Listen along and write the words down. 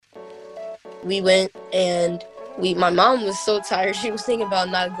we went, and my mom was so tired. She was thinking about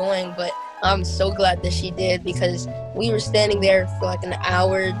not going, but I'm so glad that she did, because we were standing there for like an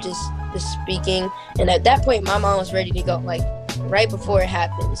hour just speaking. And at that point, my mom was ready to go, like right before it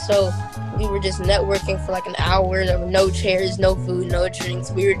happened. So we were just networking for like an hour. There were no chairs, no food, no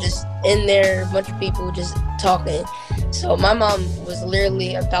drinks. We were just in there, a bunch of people just talking. So my mom was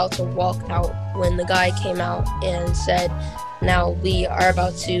literally about to walk out when the guy came out and said, "Now we are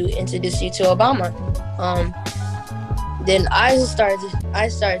about to introduce you to Obama." Then I started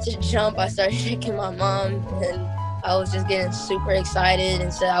to jump. I started shaking my mom, and I was just getting super excited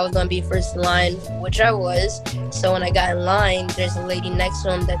and said I was going to be first in line, which I was. So when I got in line, there's a lady next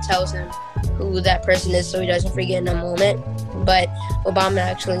to him that tells him who that person is so he doesn't forget in a moment. But Obama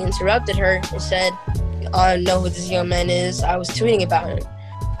actually interrupted her and said, "I don't know who this young man is. I was tweeting about him."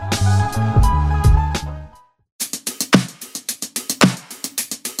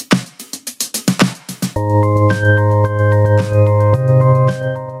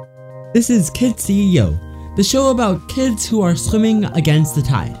 This is Kid CEO, the show about kids who are swimming against the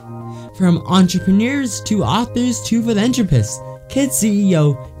tide. From entrepreneurs to authors to philanthropists, Kid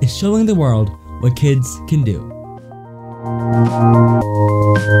CEO is showing the world what kids can do.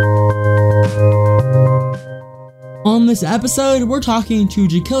 On this episode, we're talking to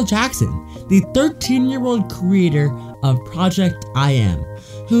Jaquil Jackson, the 13-year-old creator of Project I Am,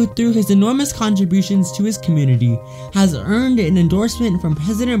 who through his enormous contributions to his community has earned an endorsement from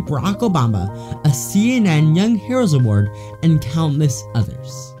President Barack Obama, a CNN Young Heroes Award, and countless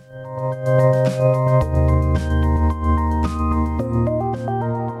others.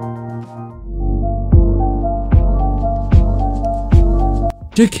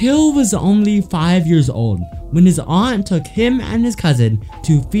 Jaquil was only 5 years old when his aunt took him and his cousin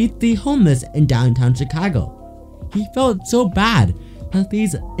to feed the homeless in downtown Chicago. He felt so bad that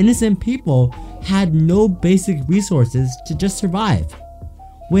these innocent people had no basic resources to just survive.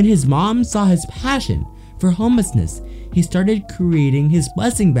 When his mom saw his passion for homelessness, he started creating his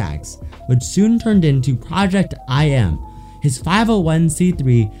blessing bags, which soon turned into Project I Am, his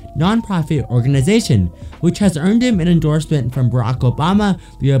 501c3 nonprofit organization, which has earned him an endorsement from Barack Obama,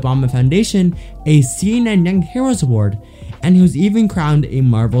 the Obama Foundation, a CNN Young Heroes Award, and he was even crowned a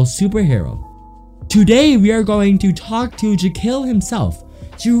Marvel superhero. Today we are going to talk to Jaquil himself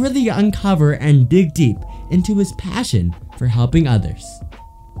to really uncover and dig deep into his passion for helping others.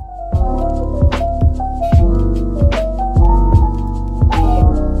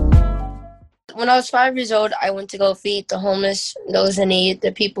 When I was 5 years old, I went to go feed the homeless, those in need,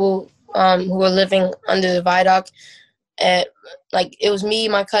 the people who were living under the viaduct. It was me,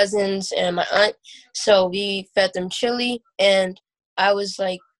 my cousins, and my aunt. So we fed them chili, and I was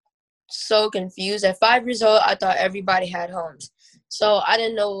like so confused. At 5 years old, I thought everybody had homes. So I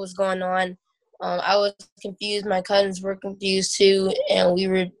didn't know what was going on. I was confused. My cousins were confused too, and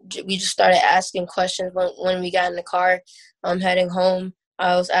we just started asking questions when we got in the car heading home.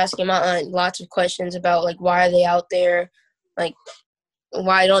 I was asking my aunt lots of questions about like why are they out there, like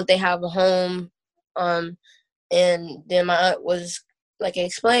why don't they have a home, and then my aunt was like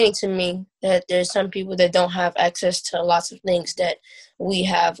explaining to me that there's some people that don't have access to lots of things that we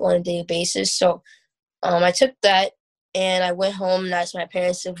have on a daily basis. So I took that and I went home and asked my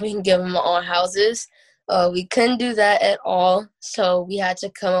parents if we can give them our houses. We couldn't do that at all, so we had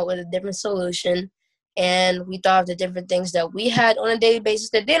to come up with a different solution. And we thought of the different things that we had on a daily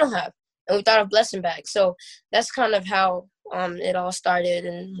basis that they don't have. And we thought of blessing bags. So that's kind of how it all started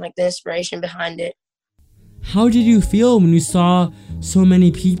and like the inspiration behind it. How did you feel when you saw so many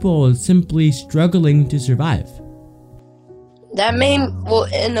people simply struggling to survive?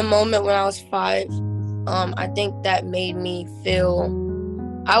 In the moment when I was 5, I think that made me feel,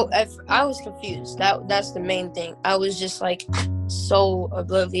 I was confused. That's the main thing. I was just like so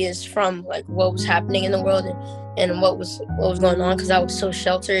oblivious from like what was happening in the world and what was going on, because I was so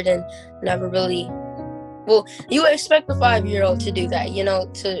sheltered and never really, well, you would expect a 5-year-old to do that,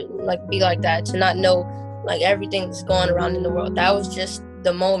 to like be like that, to not know like everything that's going around in the world. That was just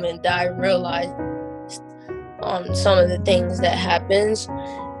the moment that I realized some of the things that happens.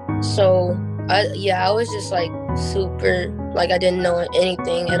 So I was just like super, like I didn't know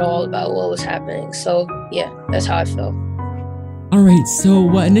anything at all about what was happening. So yeah, that's how I felt. Alright, so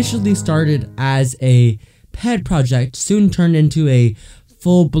what initially started as a pet project soon turned into a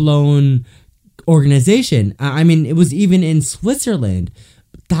full-blown organization. I mean, it was even in Switzerland,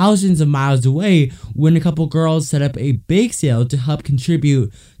 thousands of miles away, when a couple girls set up a bake sale to help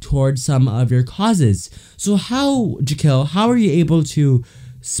contribute towards some of your causes. So Jaquil, how are you able to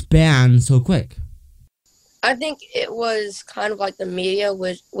span so quick? I think it was kind of like the media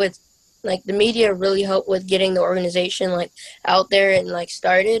with like the media really helped with getting the organization like out there and like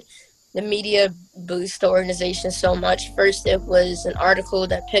started. The media boosts the organization so much. First, it was an article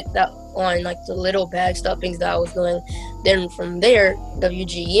that picked up on like the little bag stuffings that I was doing. Then from there,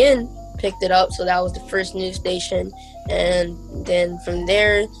 WGN picked it up, so that was the first news station. And then from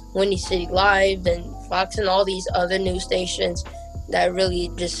there, Windy City Live and Fox and all these other news stations that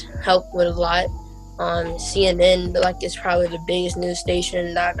really just helped with a lot. CNN, like, is probably the biggest news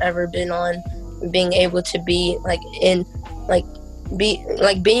station that I've ever been on. Being able to be like in like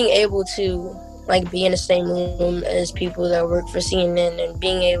being able to like be in the same room as people that work for CNN and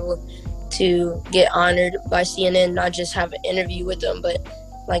being able to get honored by CNN, not just have an interview with them, but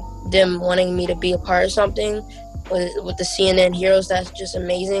like them wanting me to be a part of something with the CNN Heroes, that's just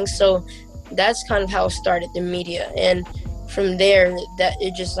amazing. So that's kind of how it started, the media. And from there, that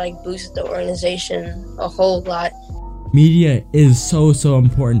it just like boosted the organization a whole lot. Media is so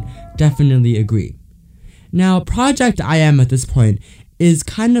important. Definitely agree. Now, Project I Am at this point is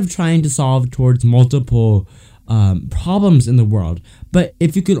kind of trying to solve towards multiple problems in the world. But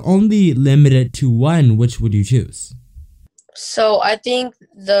if you could only limit it to one, which would you choose? So I think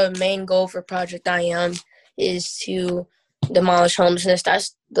the main goal for Project I Am is to demolish homelessness.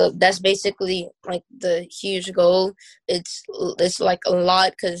 That's basically like the huge goal. It's like a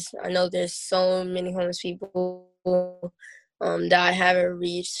lot, because I know there's so many homeless people that I haven't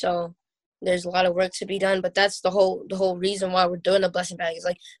reached. So there's a lot of work to be done, but that's the whole reason why we're doing the blessing bag. Is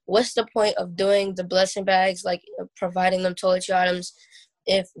like, what's the point of doing the blessing bags, like providing them toiletry items,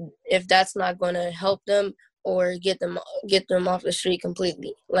 if that's not going to help them or get them off the street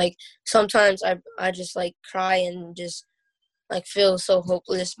completely? Like, sometimes I just like cry and just like feel so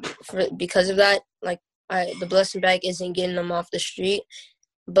hopeless because of that. Like, the blessing bag isn't getting them off the street,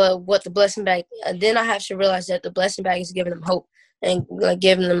 but what the blessing bag, then I have to realize that the blessing bag is giving them hope and like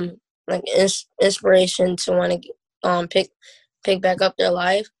giving them like inspiration to want to pick back up their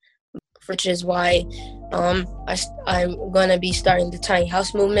life, which is why I'm going to be starting the tiny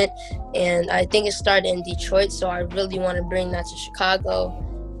house movement. And I think it started in Detroit, so I really want to bring that to Chicago.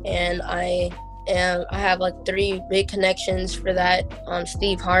 And I have like 3 big connections for that.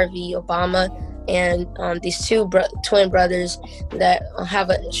 Steve Harvey, Obama, and these 2 twin brothers that have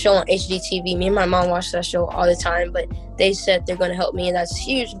a show on HGTV. Me and my mom watch that show all the time, but they said they're going to help me, and that's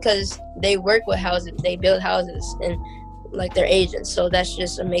huge because they work with houses, they build houses, and like they're agents. So that's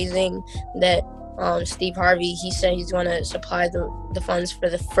just amazing that Steve Harvey, he said he's going to supply the funds for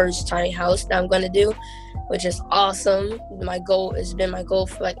the first tiny house that I'm going to do, which is awesome. It's been my goal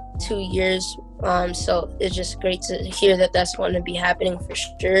for like 2 years. So it's just great to hear that that's going to be happening for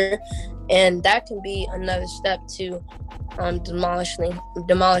sure. And that can be another step to demolishing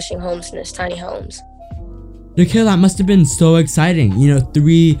homelessness, tiny homes. Nikhil, that must have been so exciting.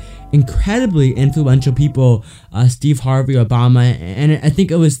 3 incredibly influential people, Steve Harvey, Obama, and I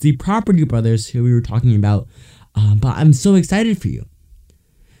think it was the Property Brothers who we were talking about. But I'm so excited for you.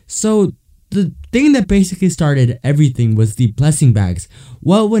 So the thing that basically started everything was the blessing bags.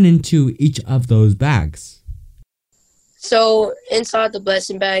 What went into each of those bags? So inside the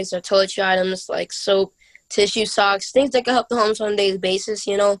blessing bags are toiletry items like soap, tissue, socks, things that can help the homeless on a daily basis.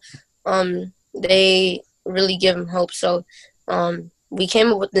 They really give them hope. So we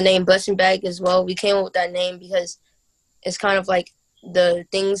came up with the name Blessing Bag as well. We came up with that name because it's kind of like the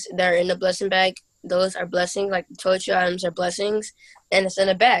things that are in the blessing bag, those are blessings, like the toiletry items are blessings, and it's in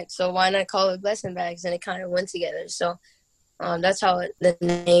a bag. So why not call it blessing bags? And it kind of went together. So that's how the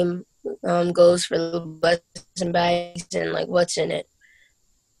name goes for the blessing bags and like what's in it.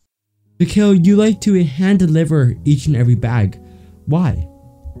 Nikhil, you like to hand deliver each and every bag. Why?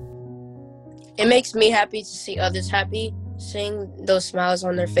 It makes me happy to see others happy. Seeing those smiles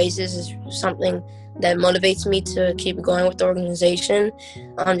on their faces is something that motivates me to keep going with the organization.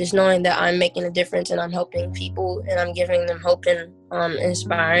 Just knowing that I'm making a difference and I'm helping people and I'm giving them hope and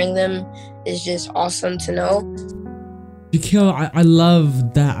inspiring them is just awesome to know. Nikhil, I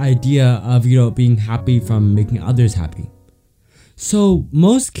love that idea of, being happy from making others happy. So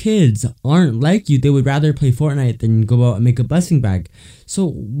most kids aren't like you. They would rather play Fortnite than go out and make a blessing bag. So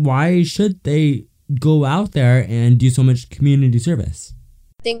why should they go out there and do so much community service?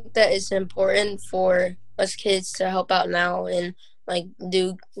 I think that it's important for us kids to help out now and like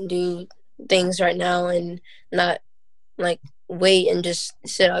do things right now and not like wait and just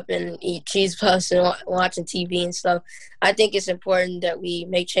sit up and eat cheese puffs and watching TV and stuff. I think it's important that we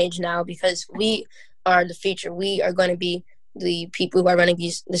make change now because we are the future. We are going to be the people who are running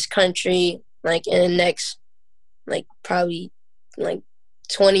this country like in the next like probably like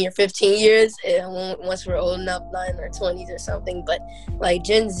 20 or 15 years, once we're old enough, not in our 20s or something. But like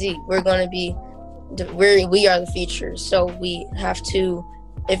Gen Z, we're going to be, we are the future. So we have to,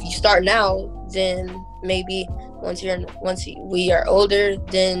 if you start now, then maybe once we are older,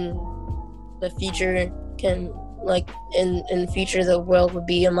 then the future can, like, in the future, the world would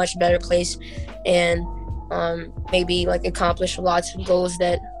be a much better place, and maybe like accomplish lots of goals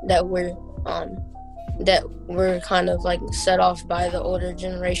that we're kind of like set off by the older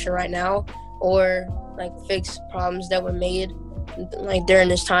generation right now, or like fix problems that were made like during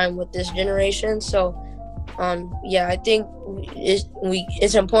this time with this generation. So I think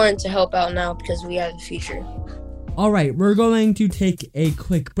it's important to help out now because we are the future. Alright, we're going to take a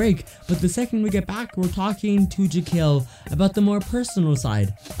quick break, but the second we get back, we're talking to Jakil about the more personal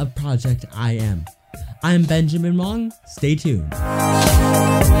side of Project I Am. I'm Benjamin Wong. Stay tuned.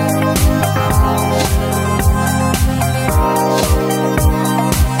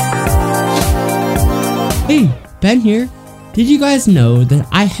 Hey, Ben here. Did you guys know that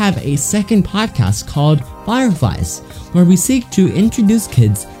I have a second podcast called Fireflies, where we seek to introduce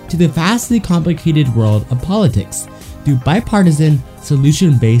kids to the vastly complicated world of politics through bipartisan,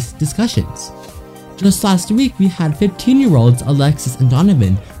 solution-based discussions? Just last week, we had 15-year-olds Alexis and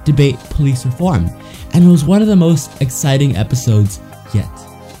Donovan debate police reform, and it was one of the most exciting episodes yet.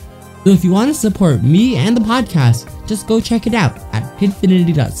 So if you want to support me and the podcast, just go check it out at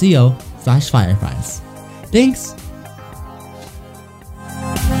kidfinity.co/fireflies. Thanks!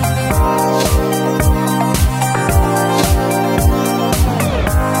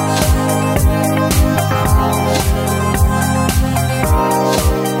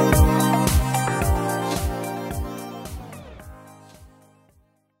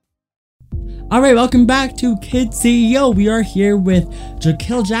 Alright, welcome back to Kid CEO. We are here with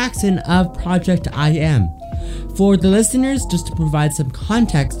Jakil Jackson of Project I Am. For the listeners, just to provide some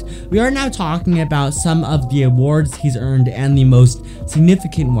context, we are now talking about some of the awards he's earned and the most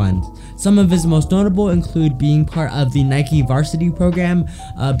significant ones. Some of his most notable include being part of the Nike varsity program,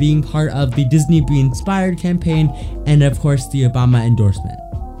 being part of the Disney Be Inspired campaign, and of course the Obama endorsement.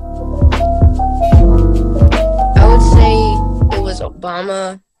 I would say it was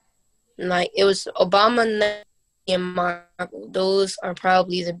Obama. Like, it was Obama, Nike, and Marvel. Those are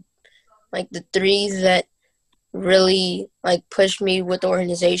probably the three that really like pushed me with the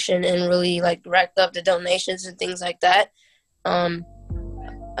organization and really like racked up the donations and things like that.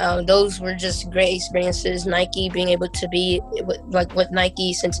 Those were just great experiences. Nike, being able to be with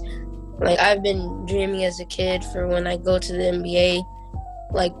Nike, since like I've been dreaming as a kid for when I go to the NBA,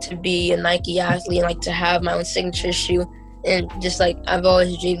 like to be a Nike athlete and like to have my own signature shoe. And just like I've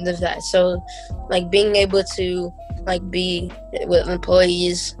always dreamed of that. So like being able to like be with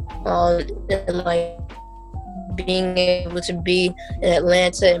employees and like being able to be in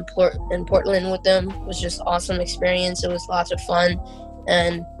Atlanta and Portland with them was just awesome experience. It was lots of fun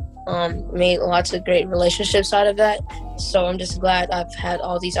and made lots of great relationships out of that. So I'm just glad I've had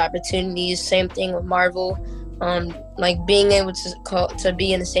all these opportunities. Same thing with Marvel. Like being able to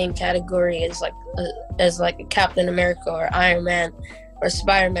be in the same category as like a Captain America or Iron Man or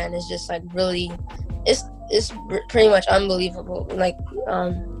Spider-Man is just like really, it's pretty much unbelievable. Like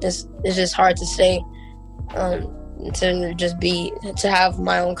it's just hard to say. To have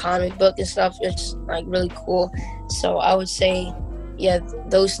my own comic book and stuff, it's like really cool. So I would say, yeah,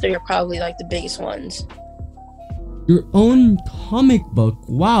 those three are probably like the biggest ones. Your own comic book?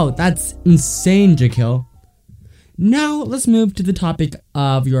 Wow, that's insane, Jakil. Now, let's move to the topic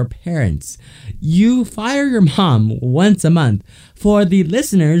of your parents. You fire your mom once a month. For the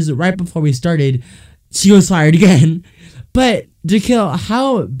listeners, right before we started, she was fired again. But, Jakil,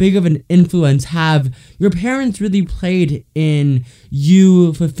 how big of an influence have your parents really played in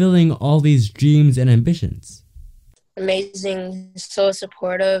you fulfilling all these dreams and ambitions? Amazing, so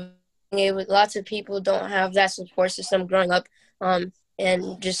supportive. Lots of people don't have that support system growing up, and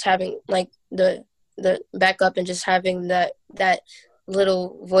just having like the backup and just having that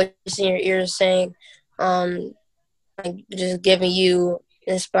little voice in your ear saying, like just giving you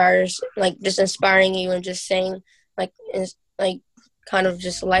inspiring you and just saying like kind of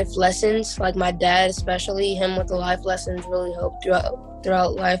just life lessons. Like my dad, especially him with the life lessons, really helped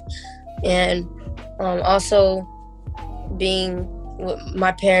throughout life. And also being with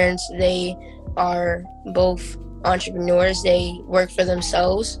my parents, they are both entrepreneurs. They work for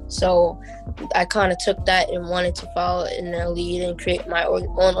themselves, so I kind of took that and wanted to follow in their lead and create my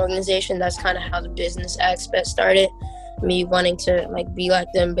own organization. That's kind of how the business aspect started, me wanting to like be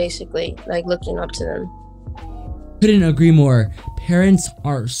like them, basically like looking up to them. Couldn't agree more. Parents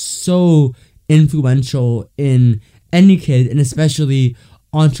are so influential in any kid, and especially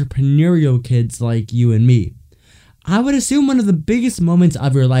entrepreneurial kids like you and me. I would assume one of the biggest moments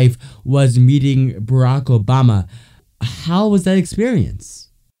of your life was meeting Barack Obama. How was that experience?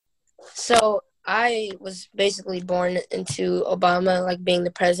 So I was basically born into Obama, like being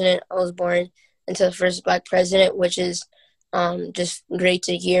the president. I was born into the first black president, which is just great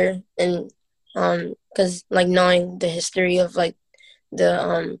to hear. And because like knowing the history of like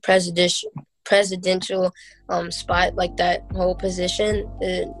the presidential spot, like that whole position,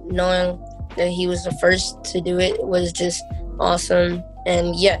 knowing that he was the first to do it was just awesome.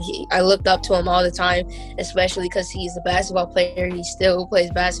 And yeah, I looked up to him all the time, especially because he's a basketball player. He still plays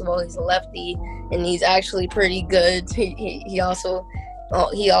basketball. He's a lefty, and he's actually pretty good. He also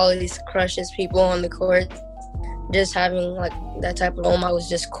he always crushes people on the court. Just having like that type of home, I was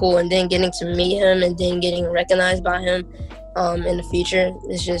just cool. And then getting to meet him and then getting recognized by him in the future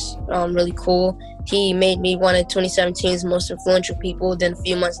is just really cool. He made me one of 2017's most influential people. Then a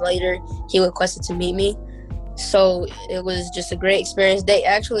few months later, he requested to meet me. So it was just a great experience.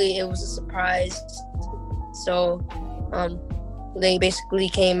 It was a surprise. So they basically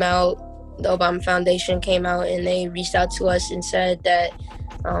came out, the Obama Foundation came out and they reached out to us and said that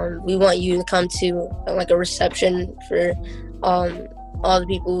we want you to come to like a reception for all the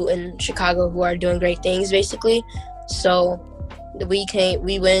people in Chicago who are doing great things, basically. So we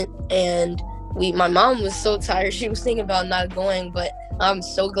went, and my mom was so tired. She was thinking about not going, but I'm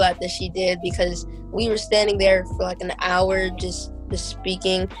so glad that she did, because we were standing there for like an hour just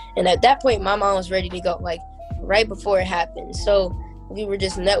speaking. And at that point, my mom was ready to go, like right before it happened. So we were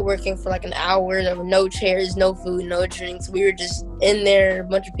just networking for like an hour. There were no chairs, no food, no drinks. We were just in there, a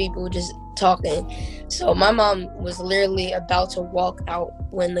bunch of people just talking. So my mom was literally about to walk out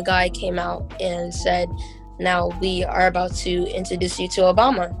when the guy came out and said, "Now we are about to introduce you to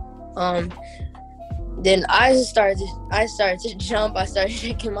Obama." Then I started to jump. I started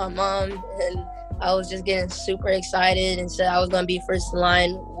shaking my mom, and I was just getting super excited and said I was going to be first in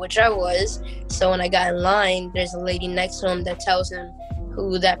line, which I was. So when I got in line, there's a lady next to him that tells him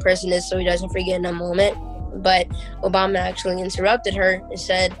who that person is so he doesn't forget in a moment. But Obama actually interrupted her and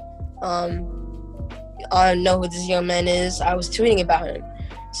said, I know who this young man is. I was tweeting about him.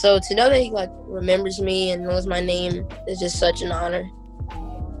 So to know that he like remembers me and knows my name is just such an honor.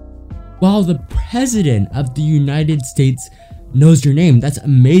 Wow, the President of the United States knows your name. That's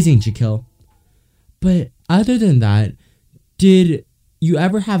amazing, Shaquille. But other than that, did you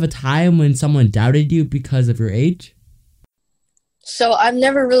ever have a time when someone doubted you because of your age? So I've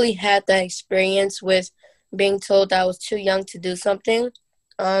never really had that experience with being told that I was too young to do something.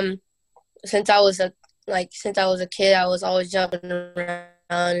 Since I was a kid, I was always jumping around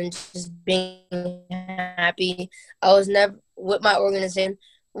and just being happy. I was never with my organization.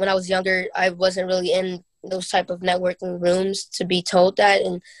 When I was younger, I wasn't really in those type of networking rooms to be told that,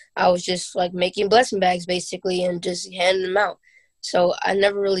 and I was just like making blessing bags basically and just handing them out. So I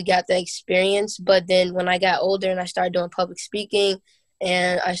never really got that experience. But then when I got older and I started doing public speaking,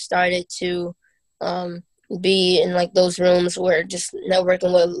 and I started to be in like those rooms where just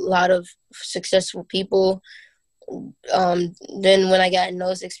networking with a lot of successful people, then when I got in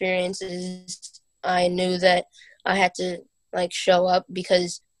those experiences, I knew that I had to like show up,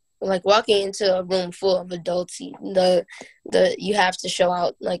 because like walking into a room full of adults, you have to show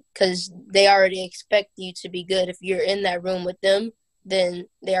out, like, because they already expect you to be good. If you're in that room with them, then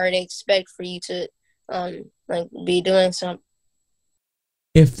they already expect for you to like be doing something.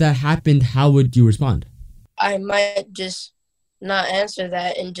 If that happened, how would you respond? I might just not answer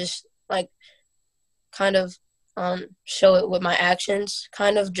that and just like kind of show it with my actions,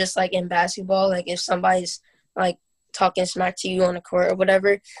 kind of just like in basketball. Like if somebody's like talking smack to you on the court or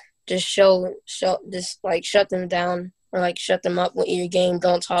whatever, just just like shut them down or like shut them up with your game.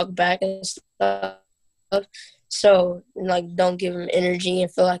 Don't talk back and stuff. So like don't give them energy and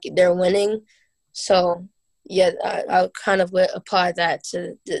feel like they're winning. So yeah, I kind of would apply that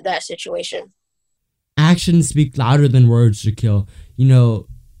to that situation. Actions speak louder than words, Shaquille. You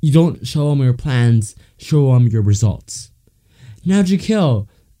don't show them your plans, show them your results. Now, Shaquille,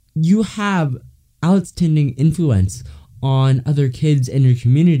 you have outstanding influence on other kids in your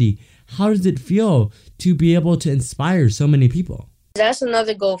community. How does it feel to be able to inspire so many people? That's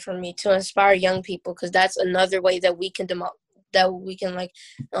another goal for me, to inspire young people, because that's another way that we can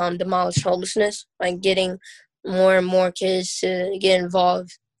demolish homelessness, like getting more and more kids to get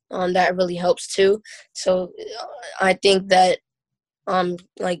involved. That really helps too. So I think that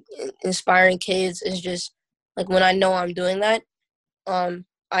like inspiring kids is just like when I know I'm doing that,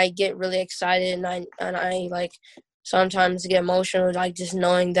 I get really excited, and I like sometimes get emotional, like just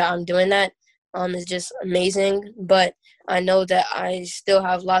knowing that I'm doing that. is just amazing. But I know that I still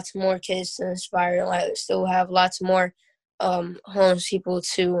have lots more kids to inspire. I still have lots more homeless people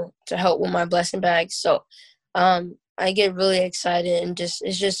to help with my blessing bag. So I get really excited, and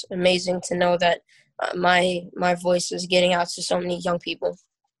it's just amazing to know that my voice is getting out to so many young people.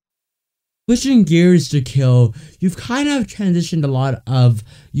 Switching gears, Jaquil, you've kind of transitioned a lot of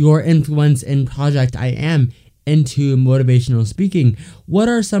your influence in Project I Am into motivational speaking. What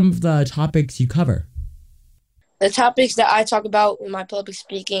are some of the topics you cover? The topics that I talk about in my public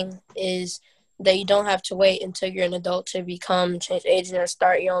speaking is that you don't have to wait until you're an adult to become a change agent or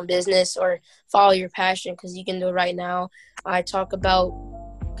start your own business or follow your passion, because you can do it right now. I talk about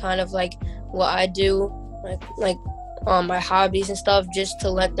kind of like what I do, like my hobbies and stuff, just to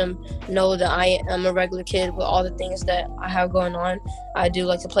let them know that I am a regular kid with all the things that I have going on. I do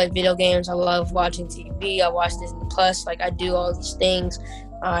like to play video games. I love watching TV. I watch Disney Plus. Like, I do all these things.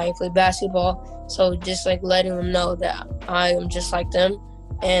 I play basketball. So just like letting them know that I am just like them,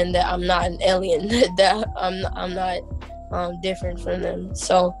 and that I'm not an alien, that I'm not different from them.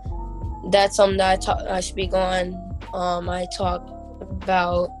 So that's something that I speak on. I talk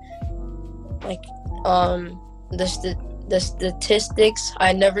about like the statistics.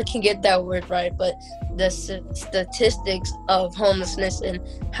 I never can get that word right, but the statistics of homelessness, and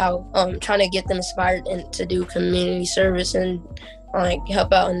how trying to get them inspired and to do community service and like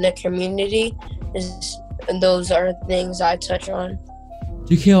help out in the community those are things I touch on.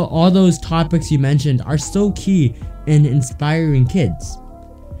 Jaquil, all those topics you mentioned are so key in inspiring kids.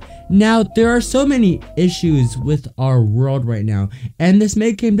 Now, there are so many issues with our world right now, and this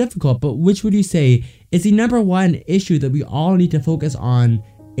may seem difficult, but which would you say is the number one issue that we all need to focus on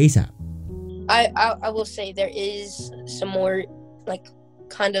ASAP? I will say there is some more like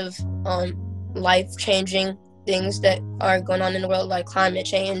kind of life-changing things that are going on in the world, like climate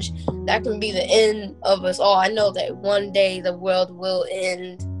change. That can be the end of us all. I know that one day the world will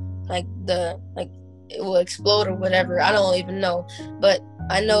end, like it will explode or whatever. I don't even know, but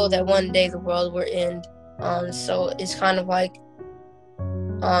I know that one day the world will end. So it's kind of like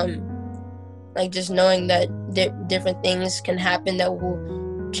just knowing that different things can happen that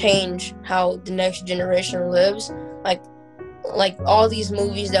will change how the next generation lives. Like all these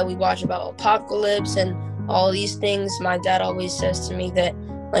movies that we watch about apocalypse and all these things, my dad always says to me that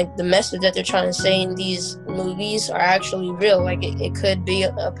like the message that they're trying to say in these movies are actually real. Like it could be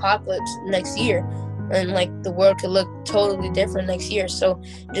an apocalypse next year, and like the world could look totally different next year. So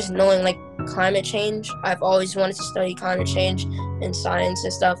just knowing like climate change, I've always wanted to study climate change in science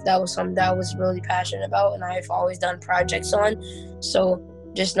and stuff. That was something that I was really passionate about, and I've always done projects on. So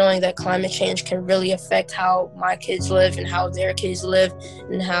just knowing that climate change can really affect how my kids live and how their kids live,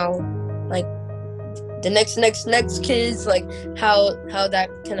 and how like the next kids, like how that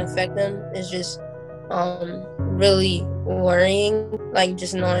can affect them, is just really worrying. Like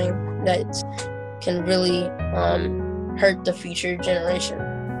just knowing that it can really hurt the future generation.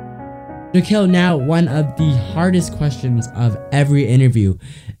 Jaquil, now one of the hardest questions of every interview.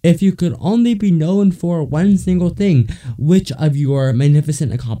 If you could only be known for one single thing, which of your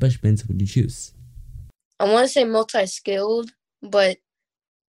magnificent accomplishments would you choose? I want to say multi-skilled, but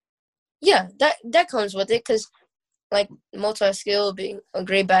yeah, that comes with it, because like multi-skilled, being a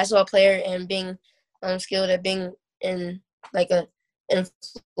great basketball player and being skilled at being in like a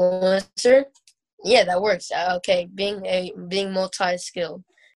influencer, yeah, that works. Okay, being multi-skilled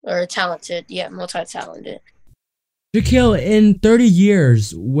or talented, yeah, multi-talented. Jaquil, in 30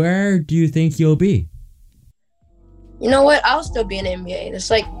 years, where do you think you'll be? You know what? I'll still be in the NBA. That's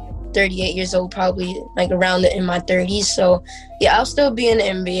like 38 years old, probably like around in my 30s. So yeah, I'll still be in the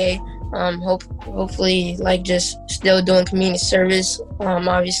NBA. Hopefully like just still doing community service,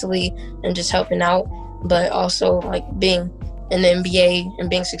 obviously, and just helping out, but also like being in the NBA and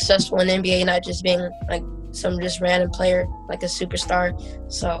being successful in the NBA, not just being like some just random player, like a superstar.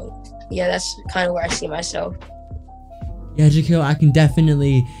 So yeah, that's kind of where I see myself. Yeah, Jaquil, I can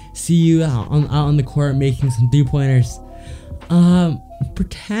definitely see you out on the court making some 3-pointers.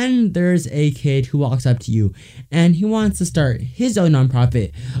 Pretend there's a kid who walks up to you and he wants to start his own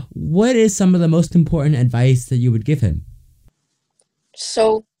nonprofit. What is some of the most important advice that you would give him?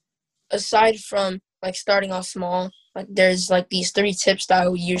 So aside from like starting off small, like there's like these 3 tips that I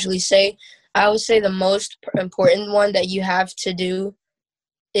would usually say. I would say the most important one that you have to do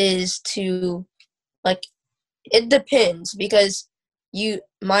is to like, it depends, because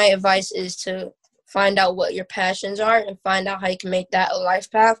my advice is to find out what your passions are and find out how you can make that a life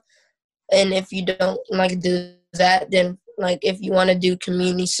path. And if you don't like do that, then like if you want to do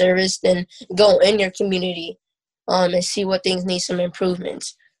community service, then go in your community and see what things need some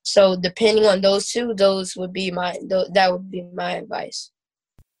improvements. So depending on those two, that would be my advice.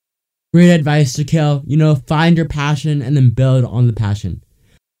 Great advice, Jakil. Find your passion and then build on the passion.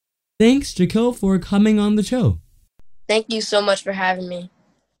 Thanks, Jakil, for coming on the show. Thank you so much for having me.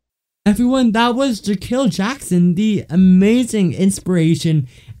 Everyone, that was Jakil Jackson, the amazing inspiration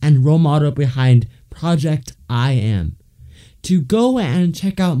and role model behind Project I Am. To go and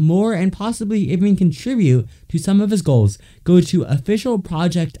check out more and possibly even contribute to some of his goals, go to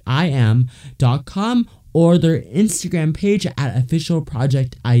officialprojectim.com or their Instagram page at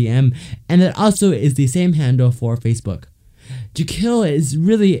officialprojectim, and it also is the same handle for Facebook. Jakil is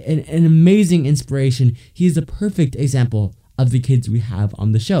really an amazing inspiration. He is a perfect example of the kids we have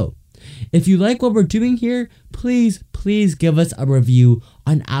on the show. If you like what we're doing here, please give us a review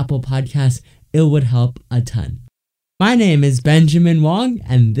on Apple Podcasts. It would help a ton. My name is Benjamin Wong,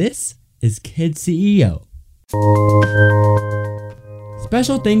 and this is Kid CEO.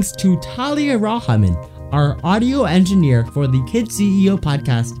 Special thanks to Talia Rahaman, our audio engineer for the Kid CEO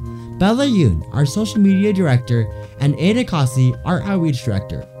podcast, Bella Yoon, our social media director, and Ada Kasi, our outreach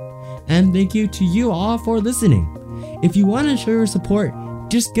director. And thank you to you all for listening. If you want to show your support,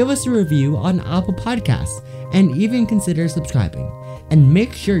 just give us a review on Apple Podcasts and even consider subscribing. And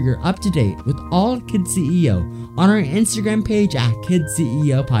make sure you're up to date with all Kid CEO on our Instagram page at Kid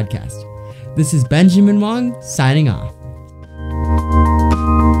CEO Podcast. This is Benjamin Wong signing off.